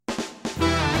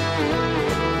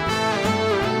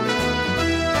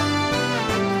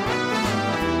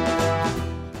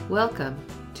Welcome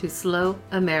to Slow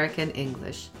American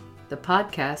English, the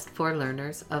podcast for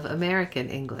learners of American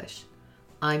English.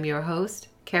 I'm your host,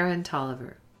 Karen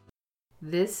Tolliver.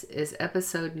 This is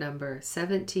episode number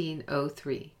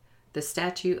 1703, the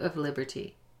Statue of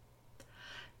Liberty.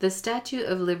 The Statue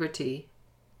of Liberty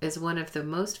is one of the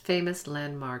most famous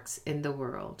landmarks in the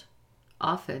world.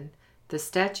 Often, the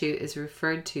statue is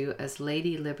referred to as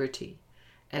Lady Liberty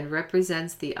and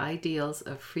represents the ideals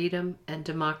of freedom and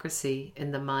democracy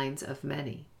in the minds of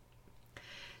many.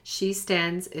 She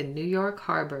stands in New York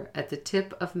Harbor at the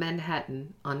tip of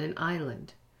Manhattan on an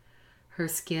island. Her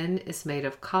skin is made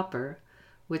of copper,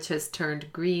 which has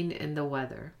turned green in the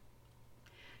weather.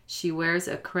 She wears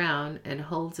a crown and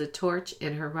holds a torch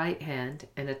in her right hand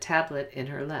and a tablet in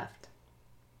her left.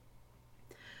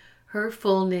 Her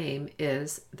full name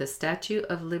is the Statue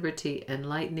of Liberty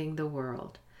Enlightening the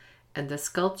World, and the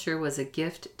sculpture was a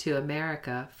gift to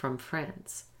America from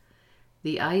France.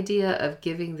 The idea of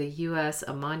giving the U.S.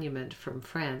 a monument from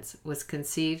France was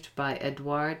conceived by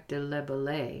Edouard de La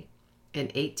Bellay in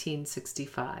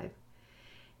 1865.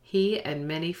 He and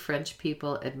many French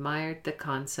people admired the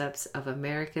concepts of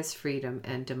America's freedom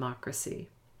and democracy.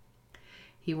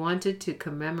 He wanted to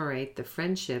commemorate the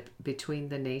friendship between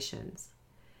the nations.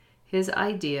 His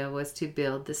idea was to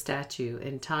build the statue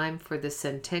in time for the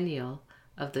centennial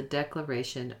of the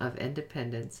Declaration of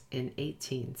Independence in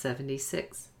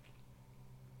 1876.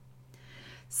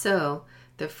 So,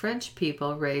 the French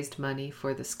people raised money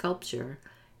for the sculpture,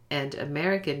 and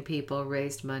American people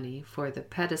raised money for the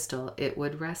pedestal it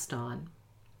would rest on.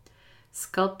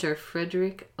 Sculptor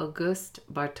Frédéric Auguste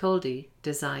Bartholdi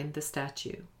designed the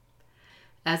statue.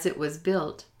 As it was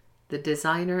built, the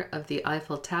designer of the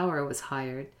Eiffel Tower was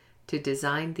hired to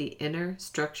design the inner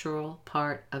structural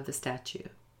part of the statue.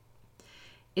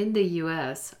 In the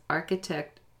U.S.,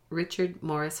 architect Richard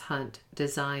Morris Hunt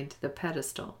designed the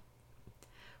pedestal.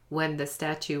 When the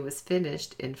statue was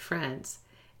finished in France,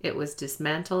 it was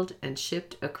dismantled and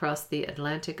shipped across the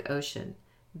Atlantic Ocean,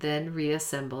 then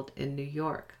reassembled in New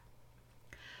York.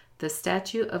 The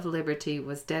Statue of Liberty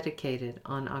was dedicated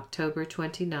on October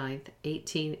 29,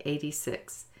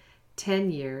 1886,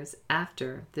 10 years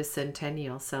after the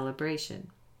centennial celebration.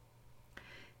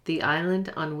 The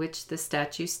island on which the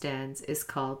statue stands is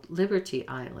called Liberty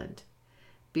Island.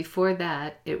 Before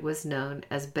that, it was known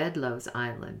as Bedloe's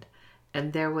Island,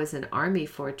 and there was an army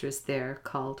fortress there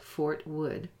called Fort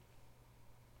Wood.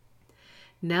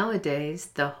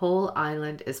 Nowadays, the whole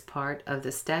island is part of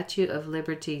the Statue of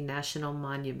Liberty National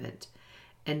Monument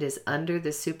and is under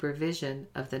the supervision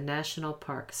of the National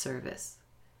Park Service.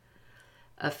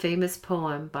 A famous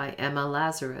poem by Emma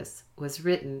Lazarus was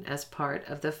written as part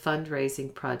of the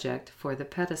fundraising project for the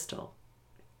pedestal.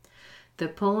 The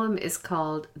poem is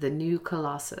called The New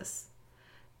Colossus.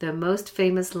 The most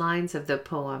famous lines of the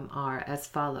poem are as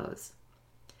follows: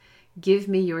 "Give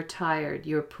me your tired,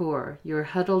 your poor, your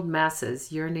huddled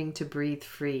masses yearning to breathe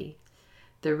free,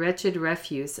 the wretched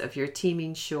refuse of your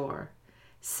teeming shore.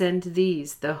 Send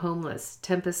these, the homeless,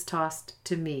 tempest-tossed,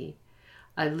 to me.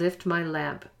 I lift my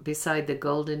lamp beside the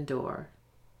golden door."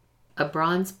 A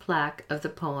bronze plaque of the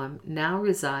poem now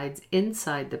resides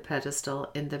inside the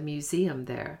pedestal in the museum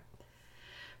there.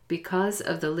 Because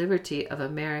of the liberty of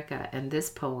America and this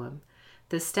poem,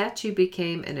 the statue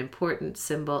became an important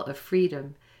symbol of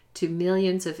freedom to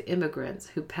millions of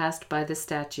immigrants who passed by the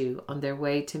statue on their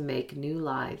way to make new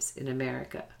lives in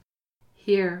America.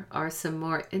 Here are some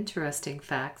more interesting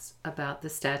facts about the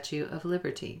Statue of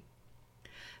Liberty.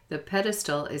 The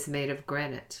pedestal is made of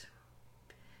granite.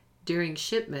 During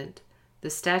shipment, the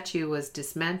statue was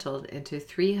dismantled into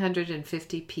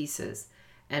 350 pieces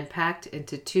and packed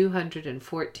into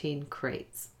 214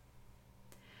 crates.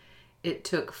 It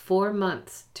took 4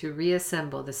 months to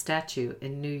reassemble the statue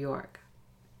in New York.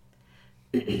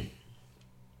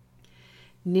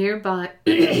 Nearby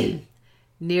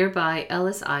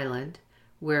Ellis Island,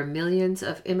 where millions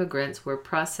of immigrants were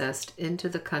processed into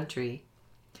the country,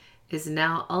 is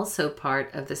now also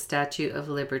part of the Statue of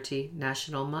Liberty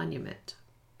National Monument.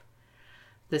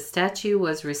 The statue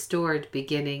was restored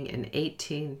beginning in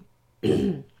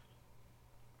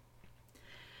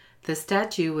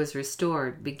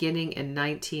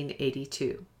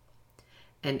 1982.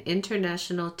 An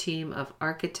international team of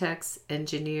architects,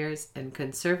 engineers, and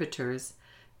conservators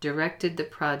directed the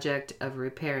project of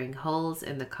repairing holes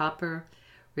in the copper,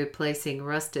 replacing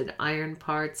rusted iron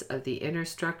parts of the inner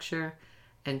structure,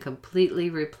 and completely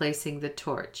replacing the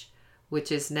torch,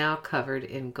 which is now covered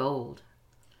in gold.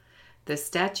 The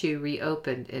statue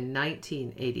reopened in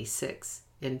 1986,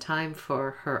 in time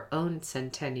for her own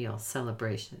centennial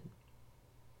celebration.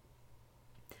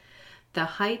 The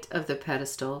height of the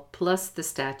pedestal plus the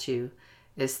statue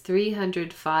is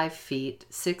 305 feet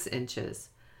 6 inches.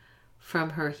 From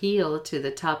her heel to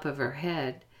the top of her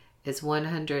head is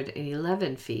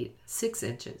 111 feet 6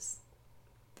 inches.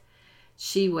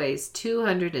 She weighs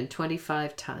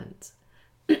 225 tons.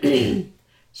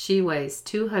 She weighs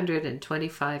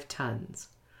 225 tons.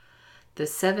 The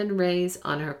 7 rays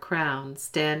on her crown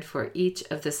stand for each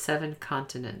of the 7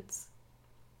 continents.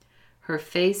 Her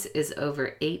face is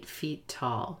over 8 feet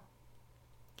tall.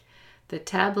 The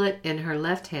tablet in her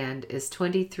left hand is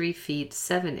 23 feet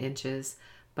 7 inches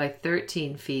by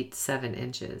 13 feet 7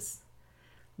 inches.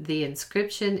 The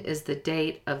inscription is the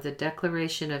date of the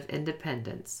Declaration of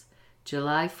Independence,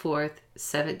 July 4th,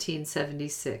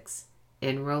 1776,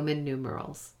 in Roman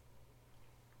numerals.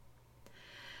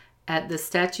 At the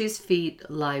statue's feet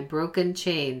lie broken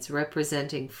chains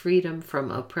representing freedom from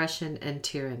oppression and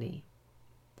tyranny.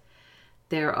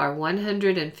 There are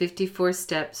 154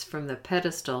 steps from the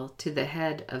pedestal to the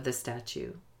head of the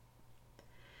statue.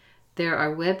 There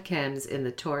are webcams in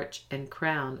the torch and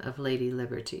crown of Lady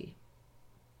Liberty.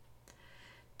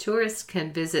 Tourists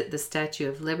can visit the Statue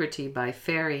of Liberty by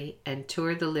ferry and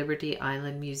tour the Liberty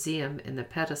Island Museum in the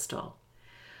pedestal.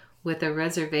 With a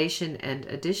reservation and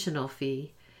additional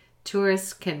fee,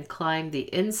 tourists can climb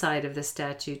the inside of the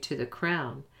statue to the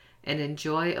crown and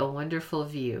enjoy a wonderful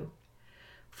view.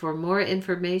 For more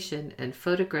information and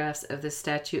photographs of the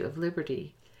Statue of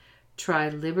Liberty, try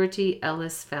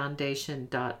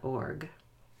libertyellisfoundation.org.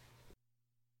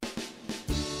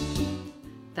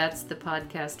 That's the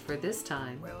podcast for this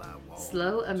time.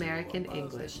 Slow American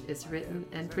English is written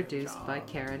and produced by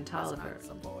Karen Tolliver.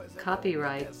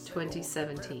 Copyright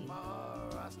 2017.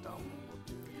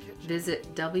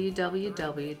 Visit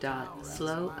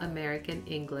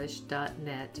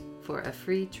www.slowamericanenglish.net for a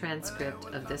free transcript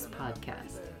of this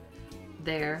podcast.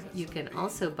 There, you can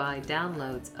also buy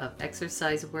downloads of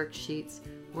exercise worksheets,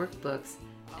 workbooks,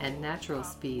 and natural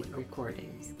speed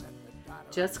recordings.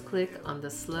 Just click on the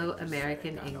Slow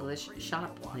American English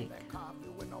shop link.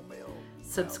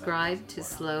 Subscribe to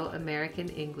Slow American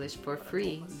English for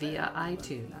free via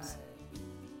iTunes.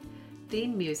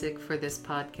 Theme music for this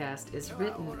podcast is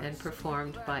written and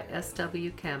performed by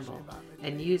S.W. Campbell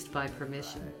and used by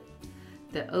permission.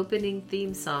 The opening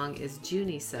theme song is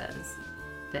Junie Says.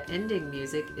 The ending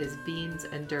music is Beans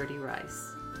and Dirty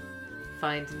Rice.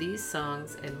 Find these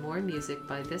songs and more music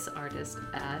by this artist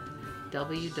at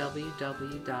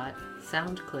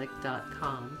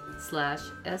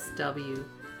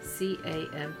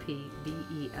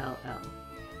www.soundclick.com/SWCAMPBELL.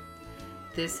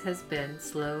 This has been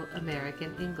Slow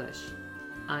American English.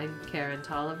 I'm Karen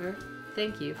Tolliver.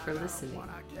 Thank you for listening.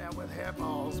 With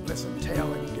hairballs, missing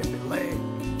tail, and gimpy leg,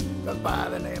 goes by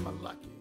the name of Lucky.